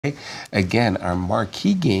Again, our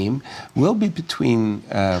marquee game will be between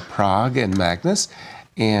Prague and Magnus.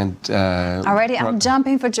 And already I'm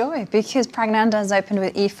jumping for joy because Praggnanandhaa has opened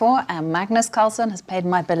with e4 and Magnus Carlsen has played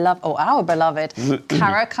my beloved, or our beloved,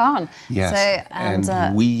 Caro-Kann. Yes, so,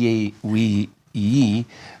 and Wei Yi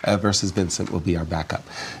versus Vincent will be our backup.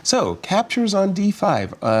 So, captures on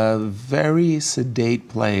d5, a very sedate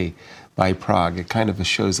play by Prague. It kind of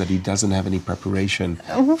shows that he doesn't have any preparation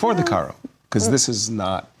for the Caro, because this is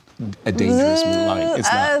not a dangerous line.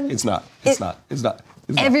 It's not.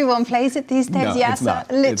 Everyone plays it these days, no, yes, it's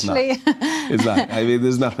not. literally. It's not. I mean,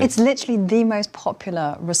 there's nothing. It's literally the most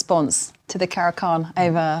popular response to the Caro-Kann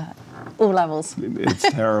over all levels. It's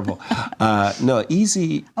terrible. No,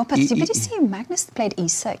 easy. Oh, but did you see Magnus played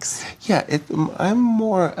e6? Yeah, I'm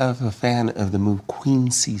more of a fan of the move Queen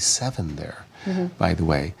c7 there, by the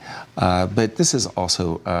way. But this is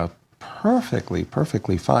also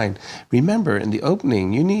perfectly fine. Remember, in the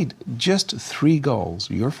opening, you need just 3 goals.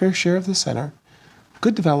 Your fair share of the center,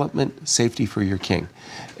 good development, safety for your king.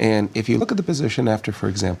 And if you look at the position after, for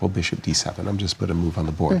example, bishop d7, I'm just putting a move on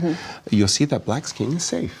the board, you'll see that black's king is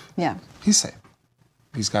safe. Yeah. He's safe.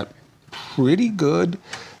 He's got pretty good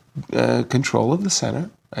control of the center.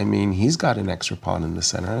 I mean, he's got an extra pawn in the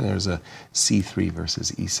center. There's a c3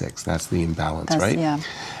 versus e6. That's the imbalance, right? Yeah.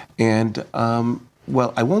 And,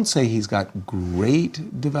 well, I won't say he's got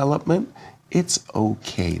great development. It's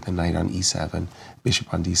okay, the knight on e7,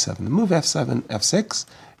 bishop on d7. The move f7, f6,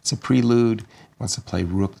 it's a prelude. He wants to play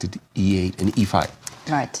rook to e8 and e5.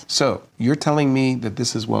 Right. So you're telling me that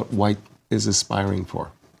this is what white is aspiring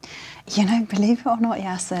for? You know, believe it or not,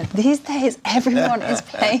 Yasser, these days everyone is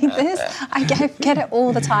playing this. I get it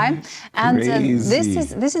all the time. And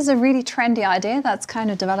this is a really trendy idea that's kind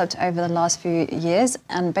of developed over the last few years.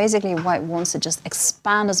 And basically white wants to just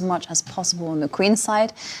expand as much as possible on the queen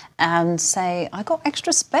side and say, I got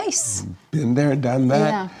extra space. Been there, done that.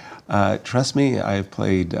 Yeah. Trust me, I've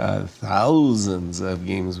played thousands of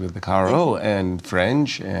games with the Caro and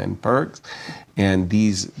French and Perks, and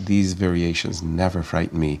these variations never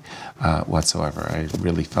frightened me whatsoever. I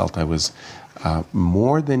really felt I was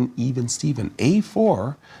more than even Steven.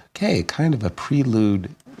 A4, okay, kind of a prelude.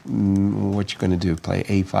 What you going to do? Play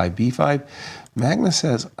A5, B5? Magnus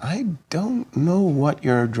says, I don't know what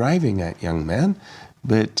you're driving at, young man,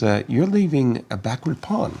 but you're leaving a backward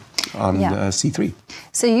pawn on c3.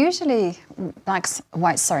 So usually,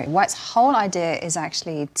 White's whole idea is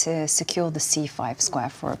actually to secure the c5 square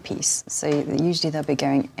for a piece. So usually they'll be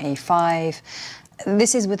going a5.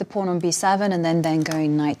 This is with the pawn on b7, and then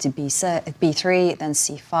going knight to b3, then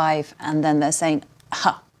c5, and then they're saying,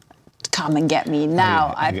 ha, come and get me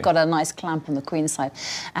now. I've got a nice clamp on the queen side.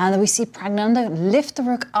 And then we see Praggnanandhaa lift the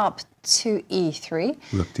rook up to e3.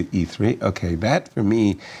 Rook to e3. Okay, that for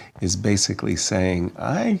me is basically saying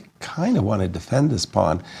I kind of want to defend this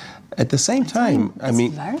pawn. At the same time, I mean...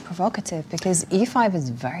 It's very provocative because e5 is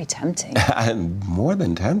very tempting. And more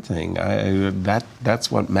than tempting. That's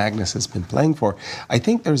what Magnus has been playing for. I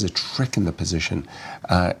think there's a trick in the position.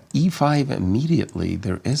 e5 immediately,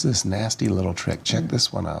 there is this nasty little trick. Check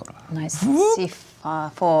this one out. Nice.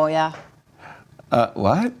 c4, yeah.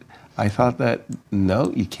 What? I thought that,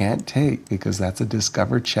 no, you can't take because that's a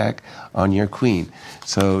discover check on your queen.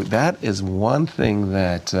 So that is one thing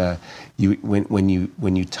that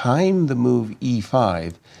when you time the move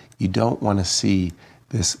e5, you don't want to see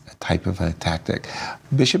this type of a tactic.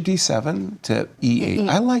 Bishop d7 to e8.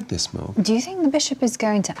 I like this move. Do you think the bishop is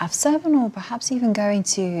going to f7 or perhaps even going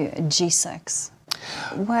to g6?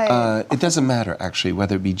 It doesn't matter, actually,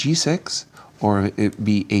 whether it be g6 or it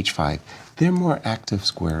be h5. They're more active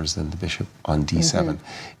squares than the bishop on d7.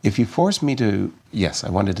 If you force me to, yes, I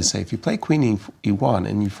wanted to say, if you play queen e1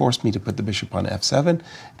 and you force me to put the bishop on f7,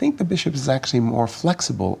 I think the bishop is actually more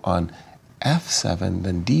flexible on f7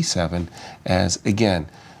 than d7, as, again,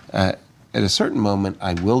 at a certain moment,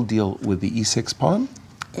 I will deal with the e6 pawn,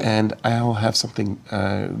 and I'll have something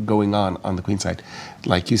going on the queen side.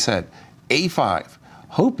 Like you said, a5,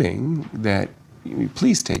 hoping that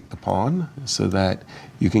please take the pawn so that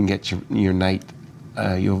you can get your knight.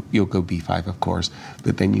 You'll go b5, of course,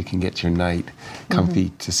 but then you can get your knight comfy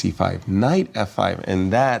to c5. Knight f5,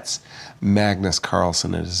 and that's Magnus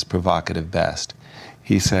Carlsen at his provocative best.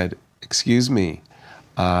 He said, excuse me,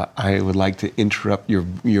 I would like to interrupt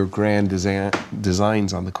your grand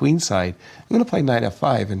designs on the queen side. I'm going to play knight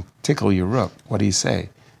f5 and tickle your rook. What do you say?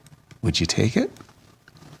 Would you take it?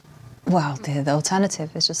 Well, the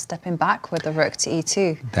alternative is just stepping back with the rook to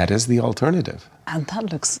e2. That is the alternative. And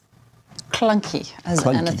that looks clunky as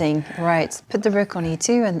anything. Right, put the rook on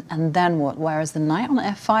e2 and then what? Whereas the knight on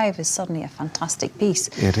f5 is suddenly a fantastic piece.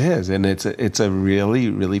 It is, and it's a really,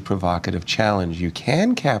 really provocative challenge. You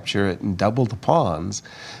can capture it and double the pawns,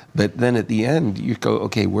 but then at the end you go,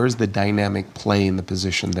 okay, where's the dynamic play in the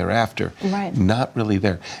position thereafter? Right. Not really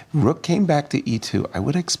there. Rook came back to e2. I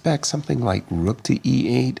would expect something like rook to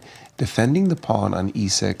e8, defending the pawn on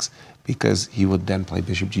e6, because he would then play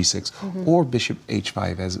bishop g6 or bishop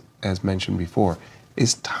h5 as mentioned before.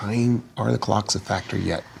 Are the clocks a factor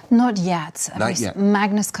yet? Not yet. Not yet.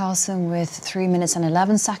 Magnus Carlsen with 3 minutes and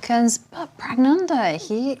 11 seconds, but Praggnanandhaa,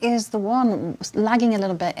 he is the one lagging a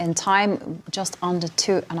little bit in time, just under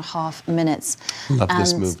 2.5 minutes. Love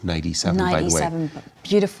this move, knight e7, by the way.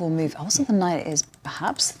 Beautiful move. Also, the knight is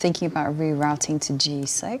perhaps thinking about rerouting to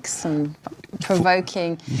g6 and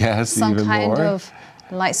provoking some kind of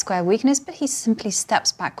light square weakness, but he simply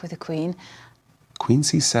steps back with the queen. Queen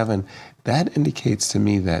c7, that indicates to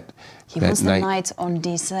me that he wants the knight on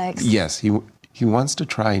d6. Yes, he wants to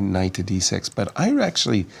try knight to d6, but I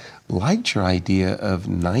actually liked your idea of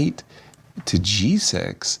knight to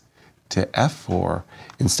g6 to f4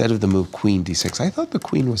 instead of the move queen d6. I thought the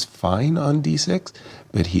queen was fine on d6,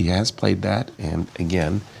 but he has played that, and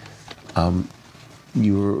again,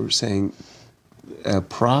 you were saying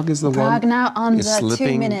Pragg is the one. Pragg now under is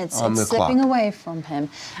 2 minutes. On it's the slipping clock. away from him.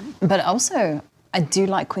 But also, I do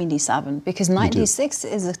like queen d7 because knight d6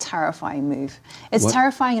 is a terrifying move. It's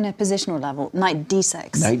terrifying in a positional level. Knight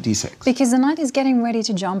d6. Knight d6. Because the knight is getting ready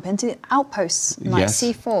to jump into outposts. Knight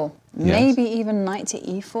c4. Maybe even knight to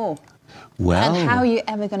e4. Well. And how are you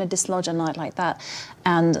ever going to dislodge a knight like that?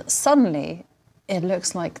 And suddenly, it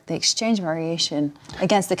looks like the exchange variation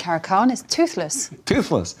against the Caro-Kann is toothless.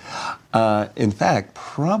 Toothless. In fact,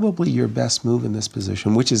 probably your best move in this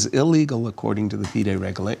position, which is illegal according to the FIDE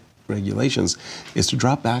regulations, is to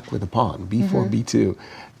drop back with a pawn, b4, b2.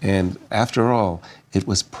 And after all, it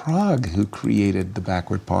was Pragg who created the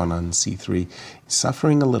backward pawn on c3,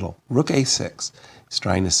 suffering a little. Rook a6. He's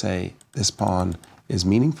trying to say, this pawn is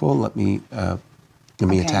meaningful, let me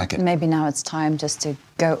attack it. Maybe now it's time just to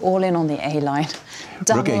go all in on the A line.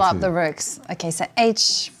 Double up the rooks. Okay, so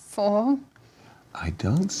h4. I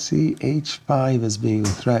don't see h5 as being a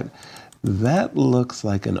threat. That looks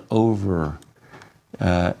like an overly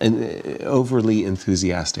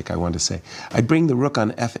enthusiastic, I want to say. I'd bring the rook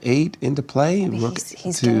on f8 into play.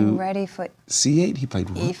 He's getting ready for c8. He played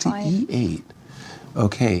rook to e5. e8.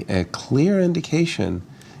 Okay, a clear indication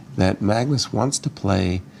that Magnus wants to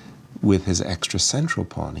play with his extra central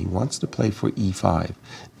pawn. He wants to play for e5.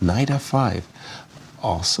 Knight f5.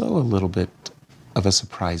 Also a little bit of a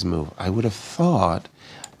surprise move. I would have thought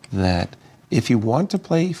that if you want to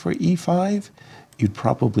play for e5, you'd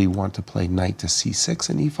probably want to play knight to c6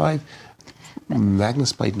 and e5.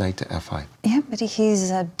 Magnus played knight to f5. Yeah, but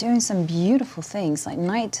he's doing some beautiful things, like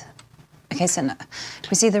knight. Okay, so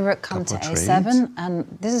we see the rook come to a7, and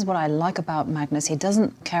this is what I like about Magnus. He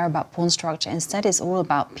doesn't care about pawn structure. Instead, it's all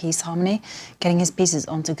about piece harmony, getting his pieces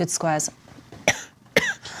onto good squares.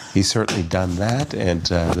 He's certainly done that, and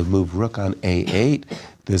the move rook on a8,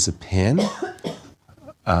 there's a pin.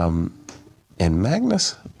 And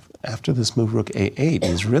Magnus, after this move rook a8,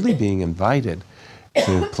 is really being invited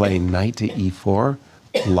to play knight to e4,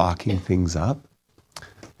 locking things up.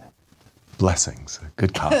 Blessings.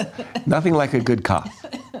 Good cough. Nothing like a good cough.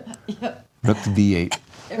 Yep. Rook to b8.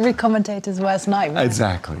 Every commentator's worst nightmare.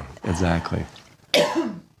 Exactly. Exactly.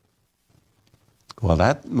 Well,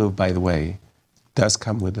 that move, by the way, does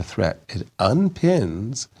come with a threat. It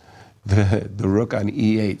unpins the rook on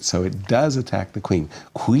e8, so it does attack the queen.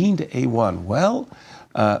 Queen to a1. Well,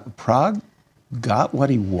 Pragg got what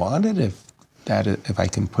he wanted, if I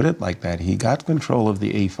can put it like that. He got control of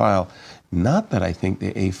the a file. Not that I think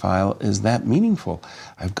the a file is that meaningful.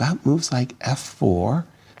 I've got moves like f4,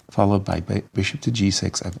 followed by bishop to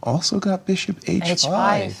g6. I've also got bishop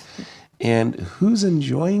h5. And who's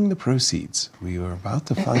enjoying the proceeds? We are about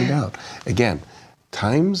to find out. Again,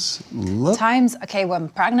 times look... Okay, when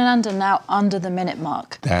Praggnanandhaa now under the minute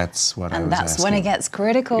mark. That's what I was asking. And that's when it gets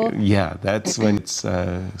critical. Yeah, that's when it's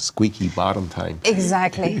squeaky bottom time.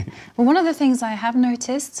 Exactly. Well, one of the things I have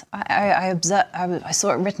noticed, I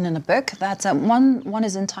saw it written in a book, that one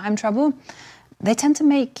is in time trouble. You tend to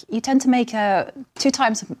make two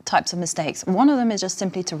types of mistakes. One of them is just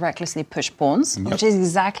simply to recklessly push pawns, which is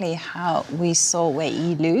exactly how we saw Wei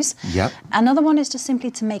Yi lose. Yep. Another one is just simply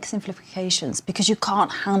to make simplifications because you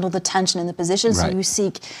can't handle the tension in the position, so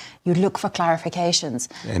you look for clarifications.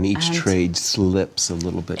 And each trade slips a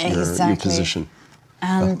little bit your position.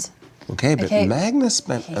 And okay, but Magnus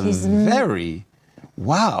spent a very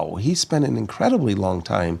wow, he spent an incredibly long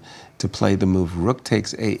time to play the move rook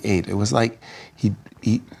takes a8. It was like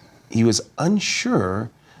he was unsure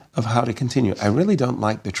of how to continue. I really don't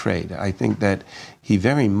like the trade. I think that he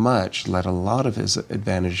very much let a lot of his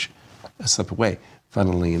advantage slip away.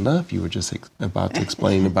 Funnily enough, you were just about to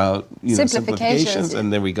explain about simplifications,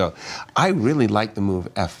 and there we go. I really like the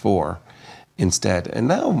move f4 instead. And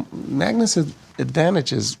now Magnus's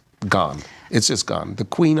advantage is gone. It's just gone. The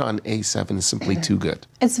queen on a7 is simply too good.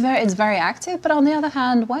 It's very active, but on the other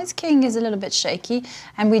hand, white's king is a little bit shaky,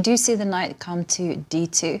 and we do see the knight come to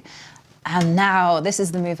d2. And now, this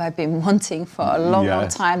is the move I've been wanting for a long, long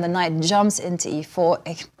time. The knight jumps into e4.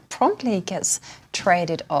 It promptly gets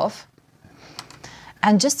traded off.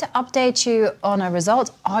 And just to update you on a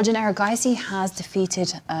result, Arjun Erigaisi has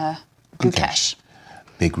defeated Gukesh.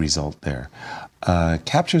 Big result there.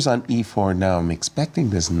 Captures on e4 now. I'm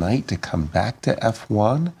expecting this knight to come back to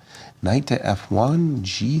f1. Knight to f1,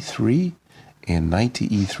 g3, and knight to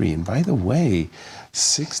e3. And by the way,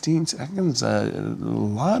 16 seconds, a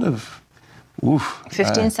lot of... Oof.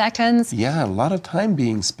 15 seconds? Yeah, a lot of time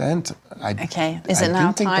being spent. Okay, is it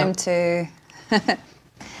now time to...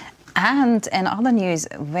 And in other news,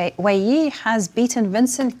 Wei Yi has beaten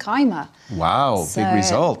Vincent Keymer. Wow, big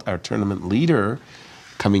result. Our tournament leader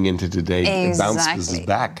coming into today. Exactly. Bounces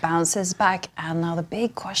back. Bounces back. And now the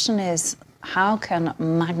big question is, how can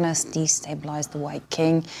Magnus destabilize the white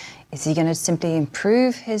king? Is he going to simply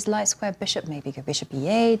improve his light square bishop, maybe go bishop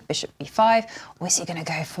e8, bishop e5, or is he going to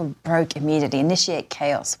go for broke immediately, initiate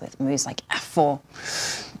chaos with moves like f4?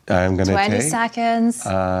 I'm going to take 20 seconds.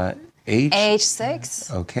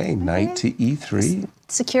 h6. Okay, knight to e3.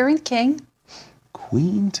 Securing the king.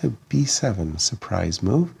 Queen to b7, surprise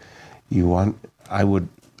move. I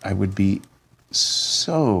would be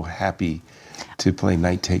so happy to play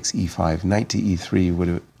knight takes e5. Knight to e3 would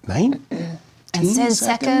have... 10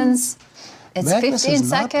 seconds. It's Magnus 15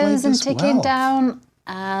 seconds and ticking down.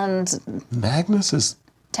 And Magnus is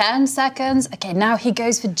 10 seconds. Okay, now he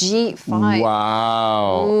goes for g5.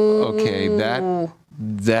 Wow. Ooh. Okay,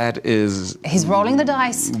 that is... He's rolling the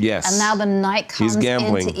dice. Yes. And now the knight comes into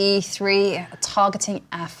gambling. e3, targeting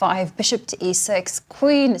f5, bishop to e6,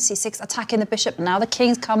 queen c6, attacking the bishop. Now the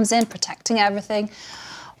king comes in, protecting everything.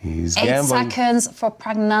 He's 8 gambling. seconds for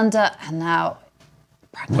Praggnanandhaa, and now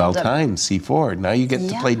Well timed, c4. Now you get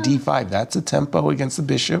to play d5. That's a tempo against the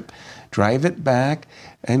bishop. Drive it back,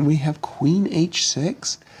 and we have queen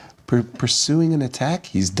h6 pursuing an attack.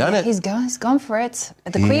 He's done it. He's gone for it.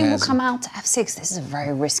 The queen will come out to f6. This is a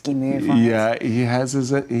very risky move. Right? Yeah, he has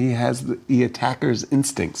the attacker's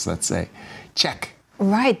instincts. Let's say, check.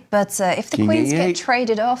 Right, but if the King queens A8. get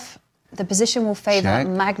traded off, the position will favour Check.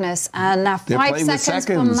 Magnus. And now They're 5 playing the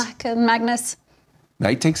seconds for Magnus.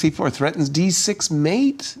 Knight takes e4, threatens d6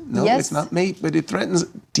 mate. No, Yes. it's not mate, but it threatens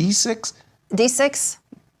d6. d6.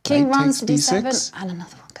 King Knight runs to takes d7, d6. and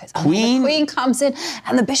another one goes. Queen. The queen comes in,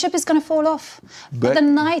 and the bishop is going to fall off. But the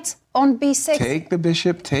knight on b6 Take the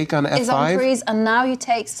bishop, take on is on f5. freeze, and now he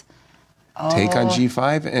takes... Take on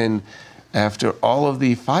g5, and after all of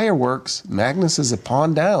the fireworks, Magnus is a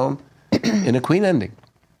pawn down in a queen ending.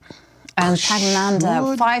 And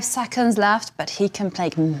Praggnanandhaa, 5 seconds left, but he can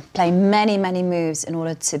play many, many moves in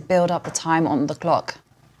order to build up the time on the clock.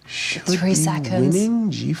 Should 3 be seconds.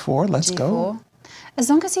 Winning g4, let's go. As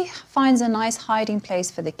long as he finds a nice hiding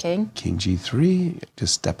place for the king. King g3,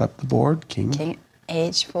 just step up the board. King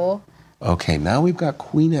h4. Okay, now we've got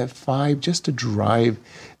queen f5 just to drive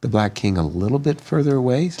the black king a little bit further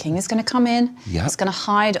away. King is going to come in. Yep. He's going to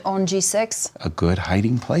hide on g6. A good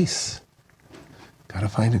hiding place. Got to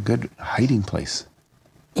find a good hiding place.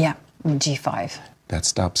 Yeah, g5. That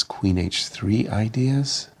stops queen h3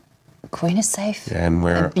 ideas. Queen is safe. And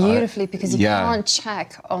we're beautifully, because you can't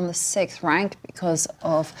check on the 6th rank because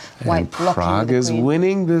of white blocking Prague the is queen.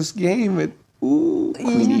 winning this game. Queen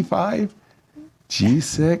e5,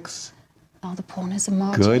 g6. Oh, the pawn is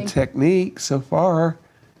emerging. Good technique so far.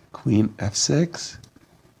 Queen f6,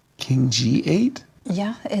 king g8.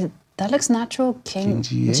 Yeah, that looks natural. King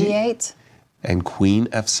g8. And queen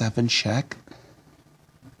f7 check.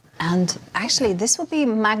 And actually, this will be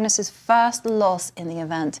Magnus's first loss in the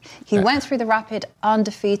event. He went through the rapid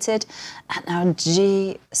undefeated, and now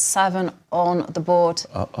g7 on the board.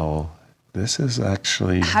 Uh-oh. This is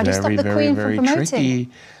actually How do you very, stop the very, queen very from promoting? tricky.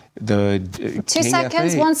 The 2 king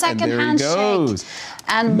seconds, f8, 1 second and there handshake. He goes.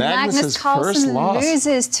 And Magnus Carlsen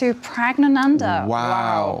loses to Praggnanandhaa.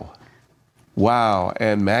 Wow. Wow.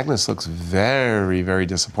 And Magnus looks very, very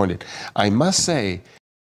disappointed. I must say,